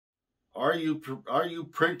are you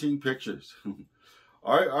printing pictures?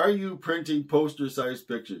 Are you printing poster-sized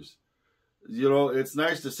pictures? You know, it's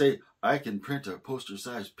nice to say, I can print a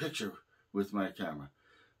poster-sized picture with my camera.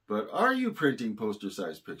 But are you printing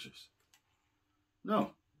poster-sized pictures?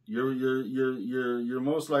 No. You're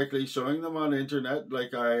most likely showing them on the internet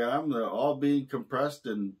like I am. They're all being compressed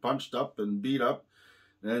and punched up and beat up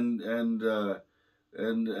and then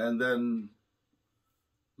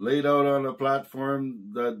laid out on a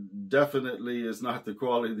platform that definitely is not the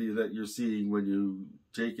quality that you're seeing when you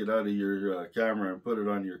take it out of your camera and put it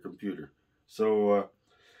on your computer. So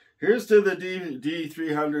here's to the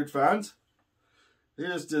D300 fans.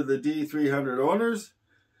 Here's to the D300 owners.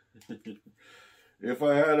 If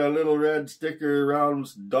I had a little red sticker,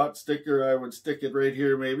 round dot sticker, I would stick it right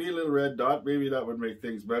here maybe. A little red dot, maybe that would make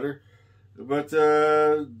things better. But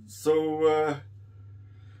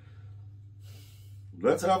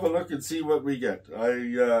let's have a look and see what we get.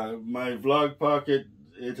 My Vlog Pocket,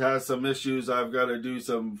 it has some issues. I've got to do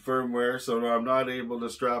some firmware, so I'm not able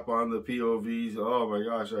to strap on the POVs. Oh my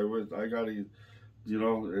gosh, I gotta, you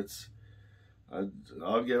know,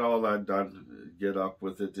 I'll get all that done, get up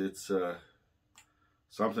with it. It's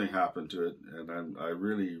something happened to it, and I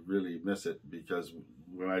really, really miss it, because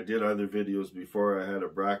when I did other videos before, I had a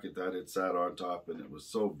bracket that it sat on top, and it was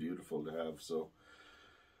so beautiful to have. So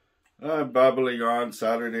I'm babbling on.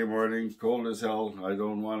 Saturday morning, cold as hell. I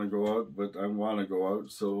don't want to go out, but I want to go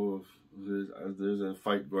out. So there's a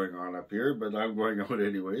fight going on up here, but I'm going out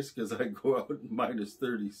anyways, because I go out minus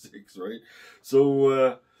 36, right?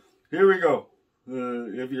 So here we go.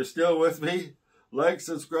 If you're still with me, like,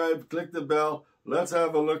 subscribe, click the bell. Let's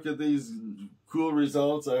have a look at these cool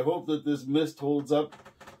results. I hope that this mist holds up.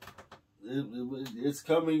 It's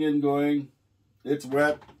coming and going. It's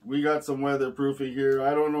wet. We got some weatherproofing here.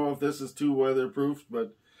 I don't know if this is too weatherproofed,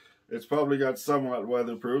 but it's probably got somewhat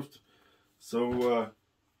weatherproofed. So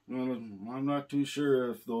I'm not too sure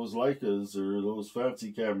if those Leicas or those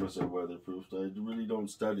fancy cameras are weatherproofed. I really don't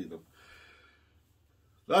study them.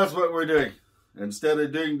 That's what we're doing. Instead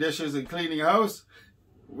of doing dishes and cleaning house,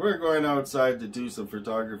 we're going outside to do some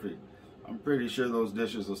photography. I'm pretty sure those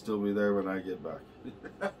dishes will still be there when I get back.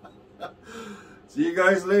 See you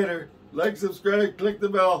guys later. Like, subscribe, click the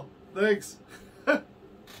bell. Thanks.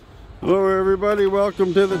 Hello everybody,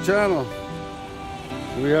 welcome to the channel.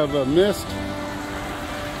 We have a mist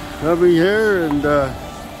coming here, and the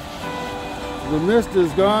mist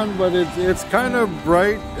is gone, but it's kind of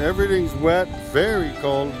bright. Everything's wet, very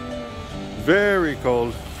cold. Very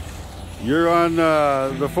cold. You're on,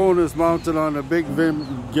 the phone is mounted on a big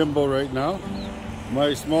gimbal right now.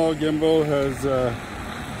 My small gimbal has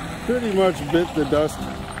pretty much bit the dust.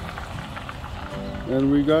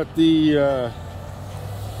 And we got the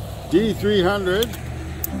D300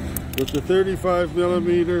 with the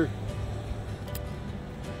 35mm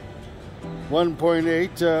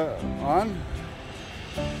 1.8 on.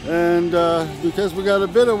 And because we got a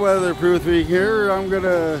bit of weatherproofing here, I'm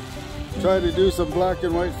gonna try to do some black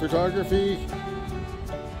and white photography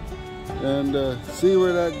and see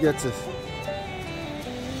where that gets us.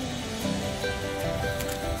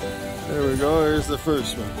 There we go, here's the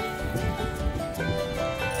first one.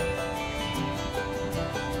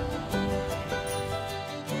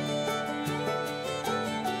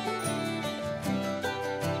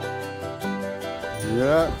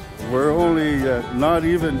 Yeah, we're only at not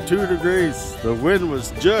even 2 degrees. The wind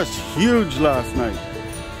was just huge last night.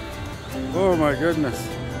 Oh my goodness.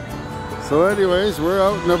 So anyways, we're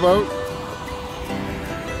out and about.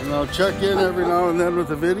 And I'll check in every now and then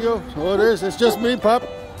with a video. Oh, it is. It's just me, pup.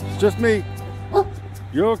 It's just me.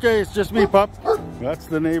 You okay? It's just me, pup. That's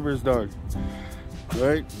the neighbor's dog.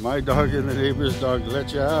 Right? My dog and the neighbor's dog.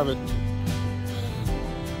 Let you have it.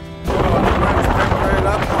 Oh, right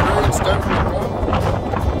up. The rain's starting to come.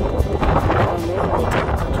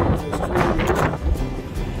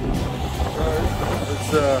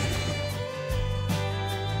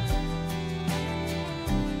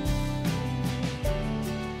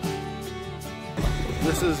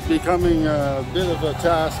 This is becoming a bit of a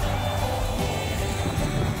task.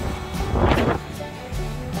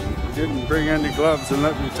 I didn't bring any gloves, and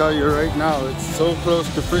let me tell you right now, it's so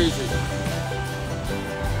close to freezing.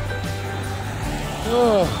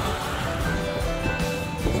 Oh.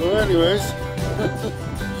 So anyways,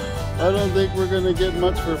 I don't think we're going to get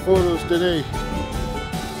much for photos today.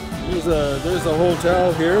 There's a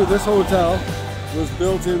hotel here. This hotel was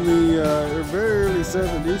built in the very early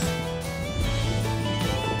 70s.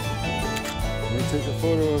 We'll take a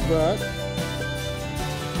photo of that.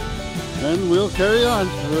 And we'll carry on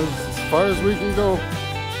as far as we can go.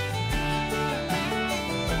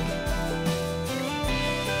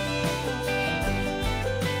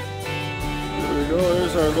 go.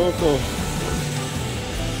 There's our local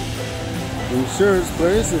insurance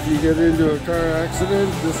place. If you get into a car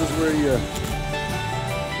accident, this is where you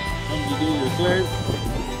come to do your claim.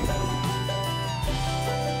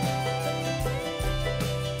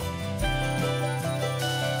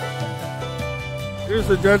 Here's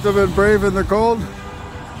the gentleman braving the cold.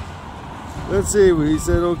 Let's see, he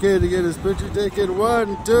said okay to get his picture taken.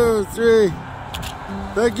 1, 2, 3.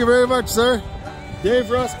 Thank you very much, sir. Dave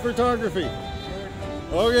Rusk Photography.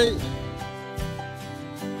 Okay.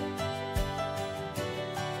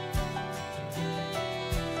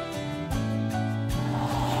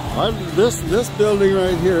 This building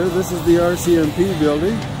right here, this is the RCMP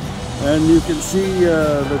building, and you can see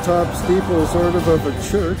the top steeple sort of a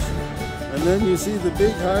church, and then you see the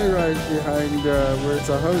big high-rise behind where it's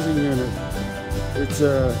a housing unit. It's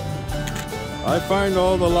I find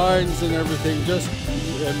all the lines and everything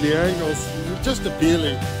and the angles just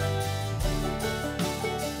appealing.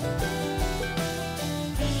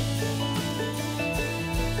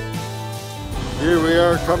 Here we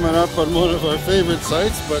are coming up on one of our favorite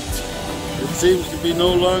sites, but it seems to be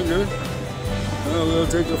no longer. Well, we'll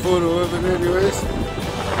take a photo of it anyways.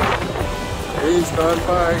 He's gone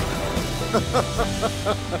by.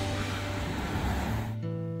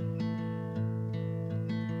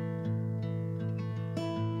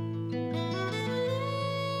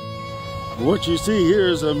 What you see here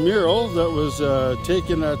is a mural that was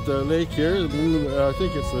taken at the lake here. I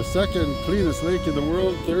think it's the second cleanest lake in the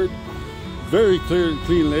world, third. Very clear and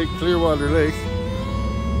clean lake, Clearwater Lake.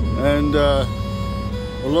 And a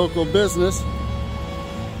local business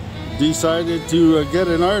decided to get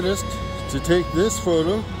an artist to take this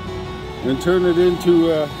photo and turn it into,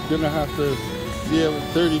 gonna have to, see at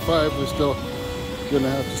 35, we're still gonna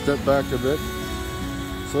have to step back a bit.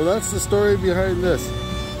 So that's the story behind this.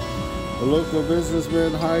 A local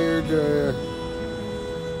businessman hired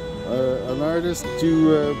an artist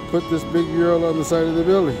to put this big mural on the side of the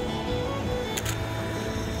building.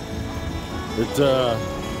 It's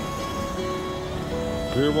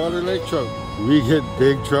Clearwater Lake trout. We get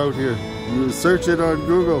big trout here. You search it on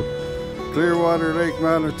Google. Clearwater Lake,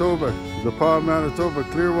 Manitoba. The Paw, Manitoba,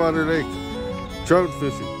 Clearwater Lake. Trout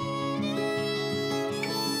fishing.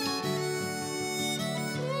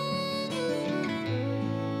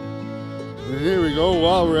 And here we go.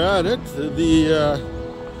 While we're at it, at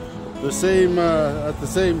the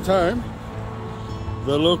same time,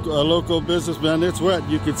 a local businessman, it's wet,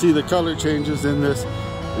 you can see the color changes in this.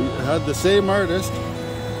 We had the same artist.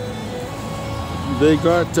 They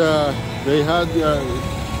had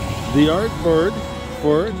the artboard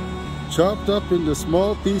for it chopped up into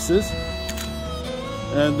small pieces,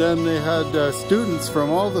 and then they had students from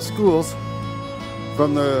all the schools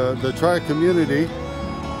from the tri-community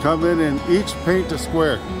come in and each paint a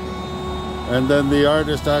square, and then the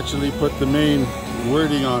artist actually put the main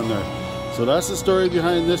wording on there. So that's the story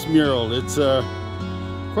behind this mural. It's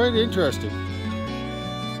quite interesting.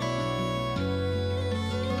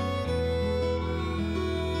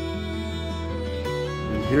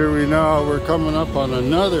 And here we're coming up on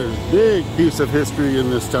another big piece of history in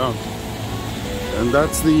this town. And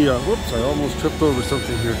that's the, whoops, I almost tripped over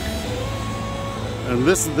something here. And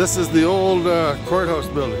this is the old courthouse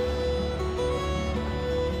building.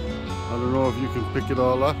 I don't know if you can pick it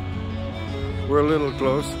all up. We're a little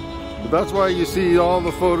close. But that's why you see all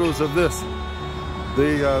the photos of this.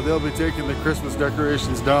 They'll be taking the Christmas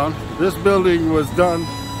decorations down. This building was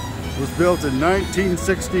built in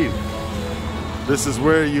 1916. This is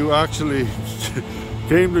where you actually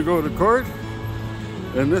came to go to court,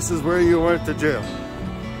 and this is where you went to jail.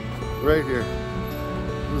 Right here.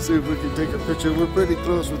 We'll see if we can take a picture. We're pretty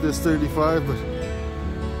close with this 35, but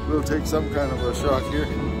we'll take some kind of a shot here.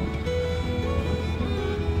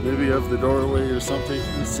 Maybe of the doorway or something.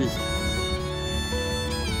 Let's see.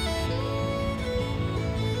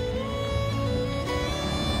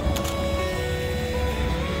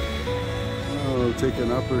 I'll take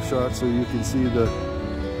an upper shot so you can see the...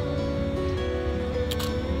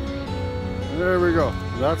 There we go.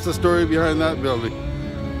 That's the story behind that building.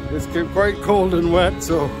 It's quite cold and wet,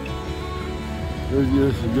 so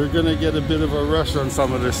you're gonna get a bit of a rush on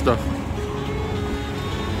some of this stuff.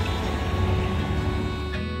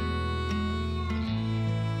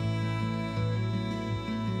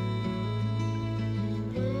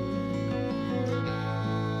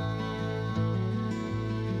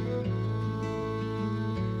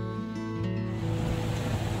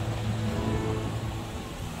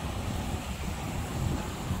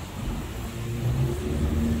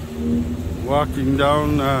 Walking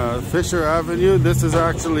down Fisher Avenue. This is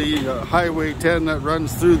actually Highway 10 that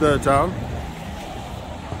runs through the town.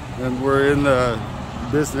 And we're in the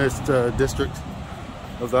business district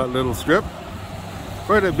of that little strip.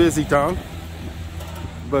 Quite a busy town,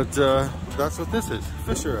 but that's what this is,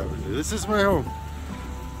 Fisher Avenue. This is my home.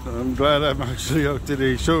 I'm glad I'm actually out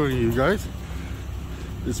today showing you guys.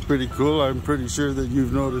 It's pretty cool. I'm pretty sure that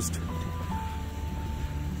you've noticed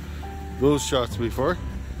those shots before.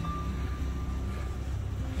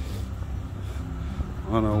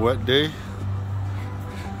 On a wet day.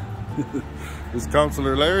 This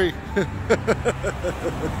Councillor Larry.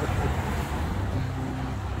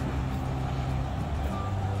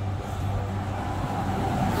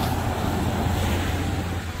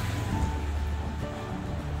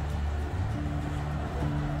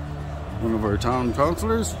 One of our town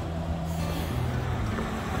councillors.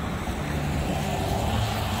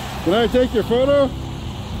 Can I take your photo?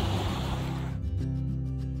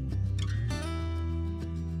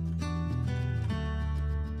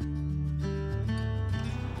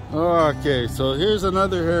 Okay, so here's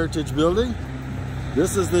another heritage building.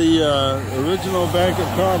 This is the original Bank of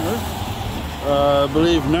Commerce. I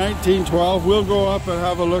believe 1912. We'll go up and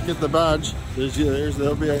have a look at the badge.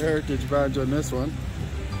 There'll be a heritage badge on this one.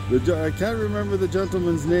 I can't remember the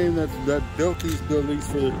gentleman's name that built these buildings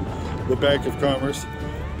for the Bank of Commerce,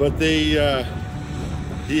 but he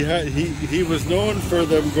was known for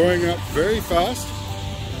them going up very fast.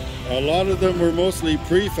 A lot of them were mostly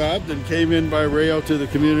prefabbed and came in by rail to the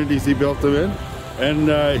communities he built them in,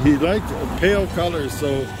 and he liked pale colors,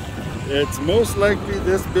 so it's most likely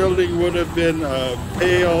this building would have been a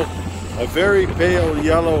very pale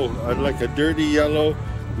yellow, like a dirty yellow,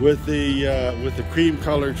 with the cream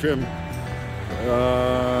color trim.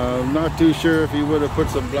 I'm not too sure if he would have put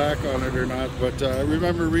some black on it or not, but I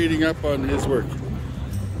remember reading up on his work.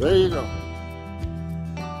 There you go.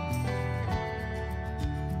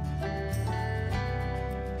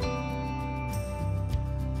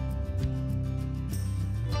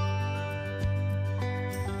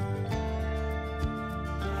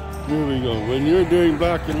 Here we go. When you're doing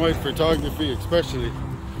black and white photography, especially,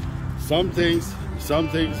 some things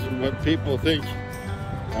what people think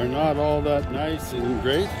are not all that nice and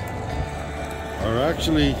great are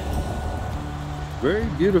actually very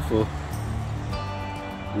beautiful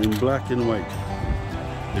in black and white.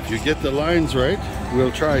 If you get the lines right,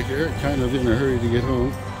 we'll try here, kind of in a hurry to get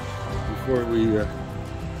home before we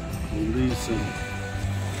leave some.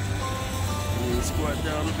 We'll squat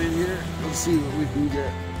down a bit here. Let's see what we can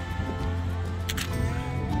get.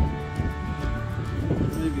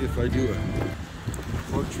 Maybe if I do a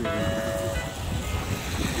portrait.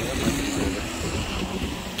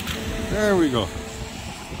 There we go.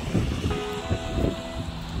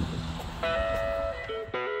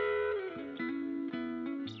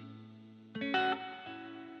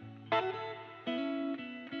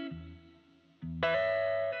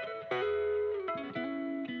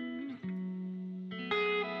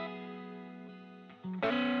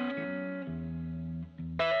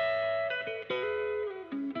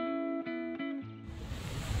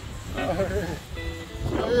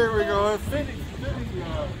 So here we go,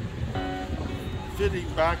 fitting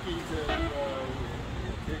backing to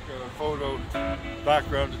take a photo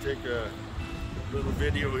background, to take a little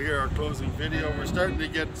video here, our closing video. We're starting to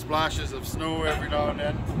get splashes of snow every now and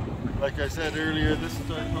then. Like I said earlier, this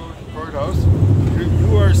is our courthouse.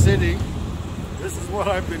 You are sitting. This is what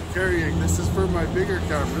I've been carrying. This is for my bigger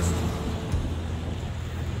cameras.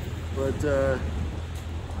 But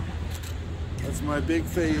that's my big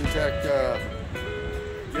Fayutech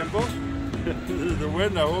gimbal. The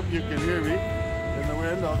wind, I hope you can hear me. In the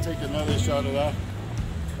wind, I'll take another shot of that.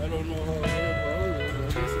 I don't know how well, I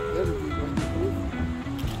guess it better be when you move.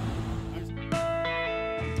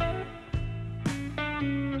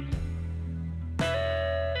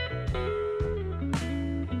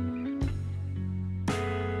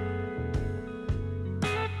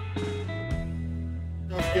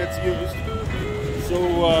 Stuff gets used. So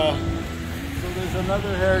there's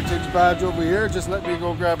another heritage badge over here. Just let me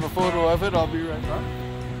go grab a photo of it. I'll be right back.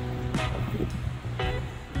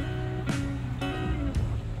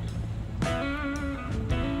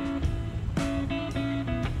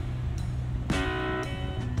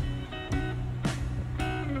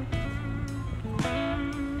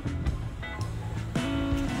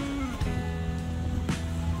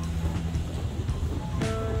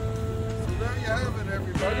 So there you have it,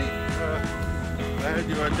 everybody. I had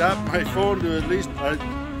to adapt my phone to at least, I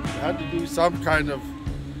had to do some kind of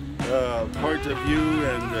point of view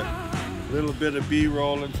and a little bit of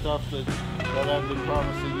B-roll and stuff that I've been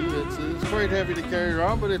promising you. It's quite heavy to carry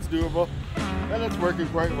around, but it's doable and it's working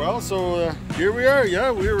quite well. So here we are.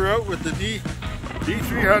 Yeah, we were out with the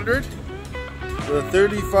D300 the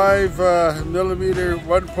 35 millimeter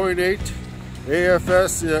 1.8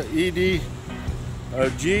 AFS ED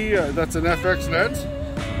G. That's an FX lens.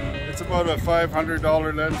 It's about a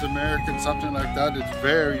 $500 lens, American, something like that. It's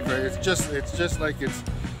very, it's just like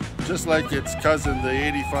its cousin, the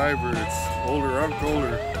 85, or its older uncle,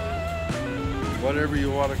 or whatever you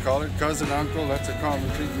want to call it, cousin, uncle. That's a common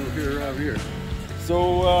thing you'll hear around here.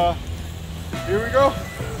 So here we go.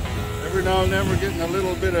 Every now and then we're getting a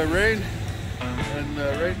little bit of rain, and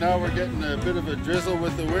right now we're getting a bit of a drizzle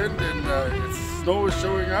with the wind, and snow is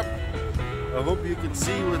showing up. I hope you can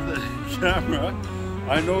see with the camera.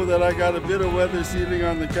 I know that I got a bit of weather sealing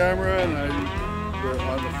on the camera and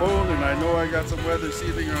on the phone, and I know I got some weather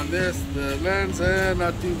sealing on this, the lens, and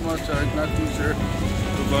not too much. I'm not too sure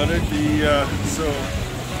about it. So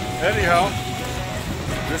anyhow,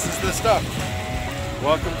 this is the stuff.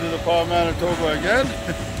 Welcome to the Paw, Manitoba again.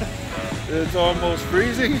 It's almost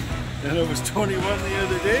freezing, and it was 21 the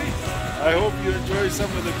other day. I hope you enjoy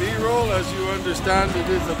some of the B-roll. As you understand, it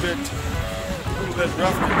is a little bit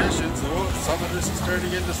rough conditions. So some of this is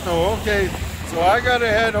turning into snow. Okay, so I gotta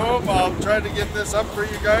head home. I'll try to get this up for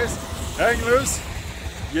you guys. Hang loose.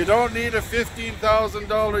 You don't need a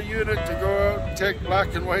 $15,000 unit to go out and take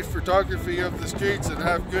black and white photography of the streets and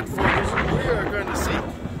have good photos. We are gonna see.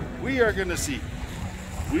 We are gonna see.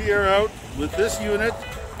 We are out with this unit,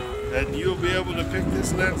 and you'll be able to pick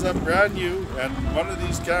this lens up brand new, and one of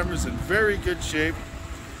these cameras in very good shape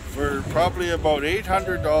for probably about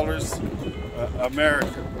 $800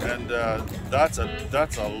 American, and that's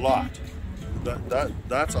a lot.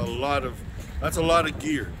 That's a lot of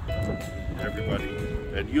gear, everybody,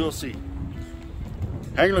 and you'll see.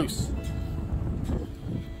 Hang loose.